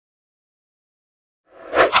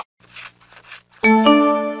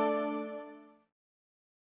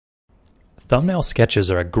Thumbnail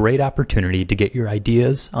sketches are a great opportunity to get your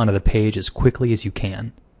ideas onto the page as quickly as you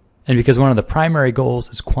can. And because one of the primary goals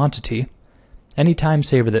is quantity, any time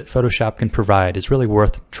saver that Photoshop can provide is really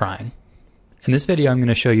worth trying. In this video, I'm going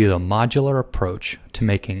to show you the modular approach to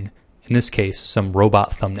making, in this case, some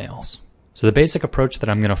robot thumbnails. So the basic approach that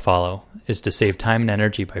I'm going to follow is to save time and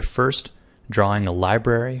energy by first drawing a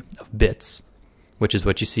library of bits, which is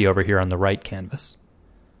what you see over here on the right canvas,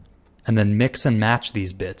 and then mix and match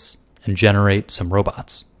these bits and generate some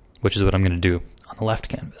robots, which is what I'm going to do on the left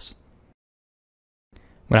canvas.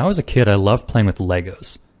 When I was a kid, I loved playing with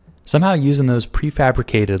Legos. Somehow using those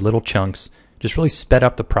prefabricated little chunks just really sped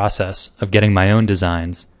up the process of getting my own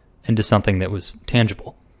designs into something that was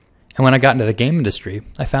tangible. And when I got into the game industry,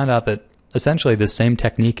 I found out that essentially this same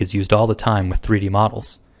technique is used all the time with 3D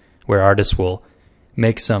models, where artists will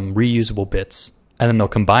make some reusable bits, and then they'll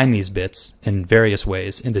combine these bits in various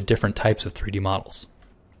ways into different types of 3D models.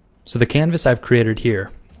 So the canvas I've created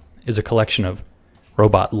here is a collection of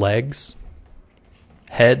robot legs,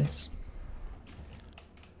 heads,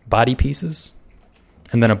 body pieces,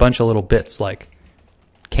 and then a bunch of little bits like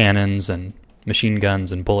cannons and machine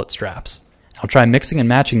guns and bullet straps. I'll try mixing and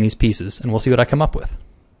matching these pieces and we'll see what I come up with.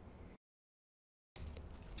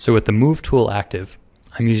 So with the Move tool active,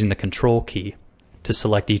 I'm using the Control key to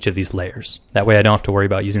select each of these layers. That way I don't have to worry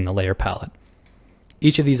about using the layer palette.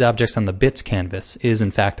 Each of these objects on the bits canvas is in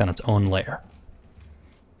fact on its own layer.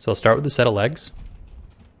 So I'll start with a set of legs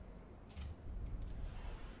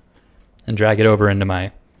and drag it over into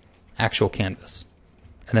my actual canvas.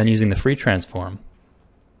 And then using the free transform,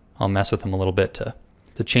 I'll mess with them a little bit to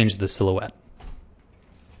change the silhouette.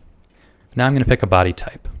 Now I'm going to pick a body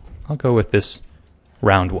type. I'll go with this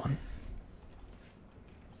round one.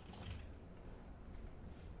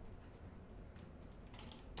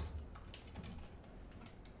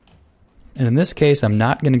 And in this case, I'm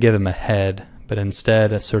not going to give him a head, but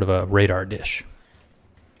instead a sort of a radar dish.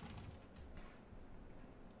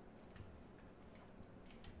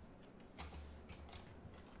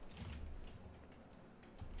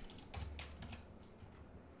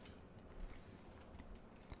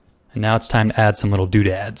 And now it's time to add some little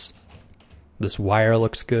doodads. This wire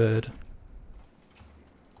looks good.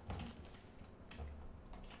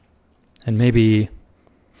 And maybe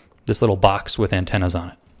this little box with antennas on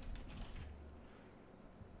it.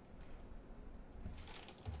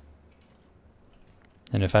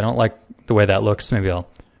 And if I don't like the way that looks, maybe I'll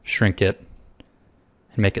shrink it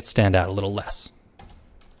and make it stand out a little less.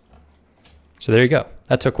 So there you go.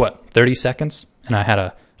 That took, what, 30 seconds? And I had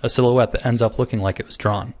a silhouette that ends up looking like it was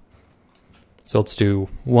drawn. So let's do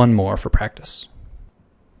one more for practice.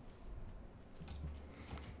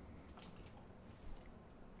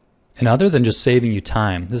 And other than just saving you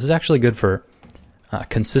time, this is actually good for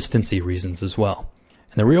consistency reasons as well.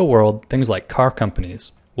 In the real world, things like car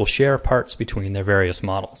companies will share parts between their various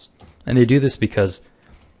models. And they do this because,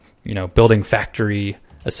 building factory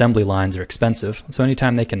assembly lines are expensive. So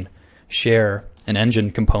anytime they can share an engine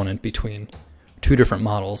component between two different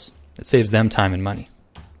models, it saves them time and money.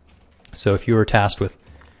 So if you were tasked with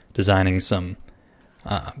designing some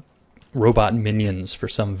robot minions for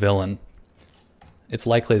some villain, it's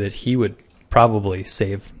likely that he would probably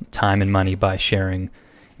save time and money by sharing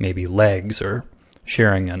maybe legs or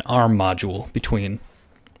sharing an arm module between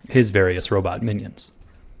his various robot minions.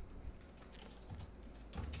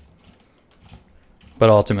 But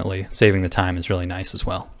ultimately, saving the time is really nice as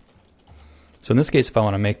well. So in this case, if I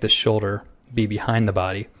want to make this shoulder be behind the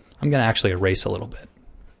body, I'm going to actually erase a little bit.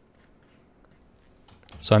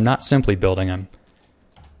 So I'm not simply building, I'm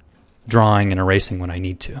drawing and erasing when I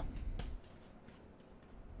need to.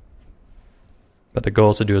 But the goal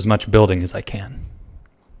is to do as much building as I can.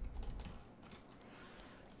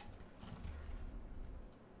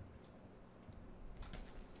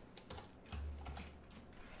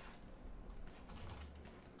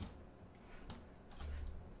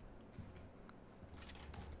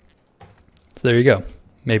 So there you go.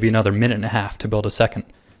 Maybe another minute and a half to build a second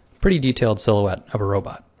pretty detailed silhouette of a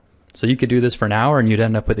robot. So you could do this for an hour and you'd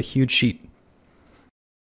end up with a huge sheet.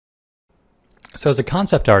 So as a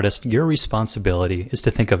concept artist, your responsibility is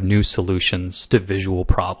to think of new solutions to visual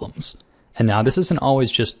problems. And now this isn't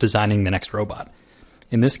always just designing the next robot.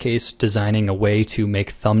 In this case, designing a way to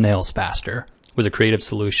make thumbnails faster was a creative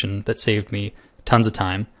solution that saved me tons of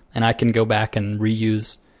time, and I can go back and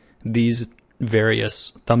reuse these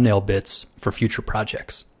various thumbnail bits for future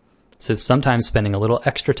projects. So sometimes spending a little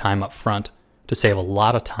extra time up front to save a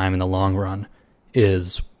lot of time in the long run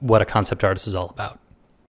is what a concept artist is all about.